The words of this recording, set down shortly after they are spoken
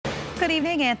Good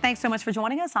evening and thanks so much for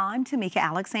joining us. I'm Tamika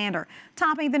Alexander.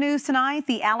 Topping the news tonight,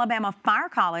 the Alabama Fire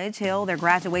College held their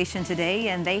graduation today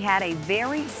and they had a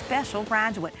very special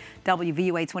graduate.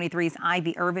 WVUA 23's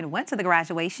Ivy Irvin went to the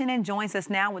graduation and joins us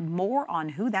now with more on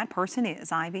who that person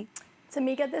is. Ivy.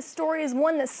 Tamika, this story is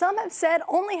one that some have said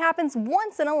only happens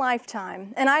once in a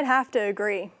lifetime, and I'd have to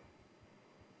agree.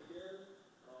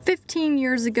 15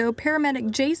 years ago, paramedic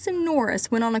Jason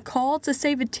Norris went on a call to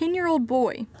save a 10-year-old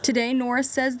boy. Today, Norris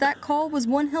says that call was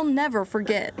one he'll never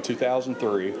forget. In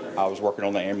 2003, I was working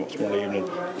on the ambulance one evening,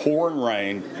 pouring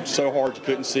rain, so hard you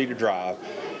couldn't see to drive,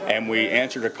 and we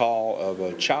answered a call of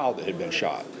a child that had been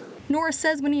shot. Norris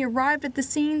says when he arrived at the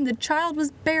scene, the child was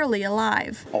barely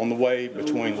alive. On the way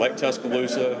between Lake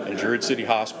Tuscaloosa and Druid City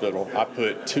Hospital, I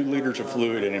put 2 liters of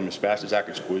fluid in him as fast as I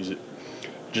could squeeze it,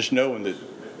 just knowing that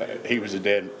he was a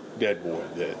dead boy,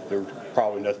 that there's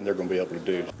probably nothing they're going to be able to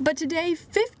do. But today,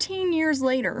 15 years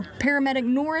later, paramedic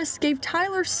Norris gave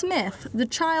Tyler Smith, the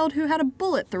child who had a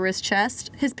bullet through his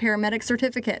chest, his paramedic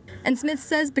certificate. And Smith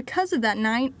says because of that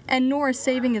night and Norris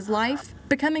saving his life,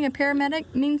 becoming a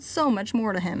paramedic means so much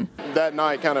more to him. That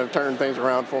night kind of turned things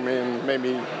around for me and made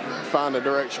me find a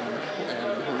direction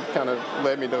and kind of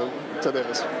led me to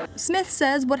this. Smith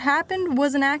says what happened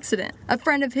was an accident. A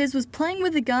friend of his was playing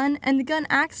with a gun and the gun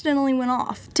accidentally went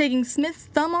off, taking Smith's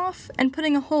thumb off and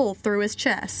putting a hole through his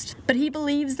chest. But he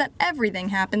believes that everything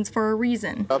happens for a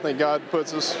reason. I think God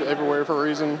puts us everywhere for a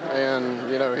reason, and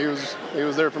you know, he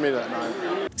was there for me that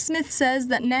night. Smith says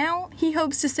that now he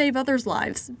hopes to save others'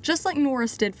 lives, just like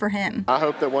Norris did for him. I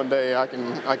hope that one day I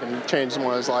can change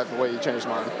someone's life the way he changed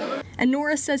mine. And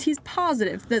Norris says he's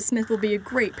positive that Smith will be a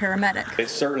great paramedic. It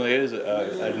certainly is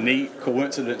a neat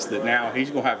coincidence that now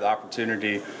he's going to have the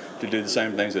opportunity to do the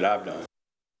same things that I've done.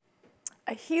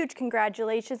 A huge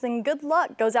congratulations and good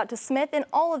luck goes out to Smith and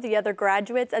all of the other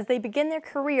graduates as they begin their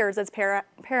careers as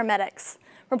paramedics.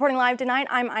 Reporting live tonight,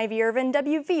 I'm Ivy Irvin,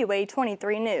 WVUA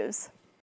 23 News.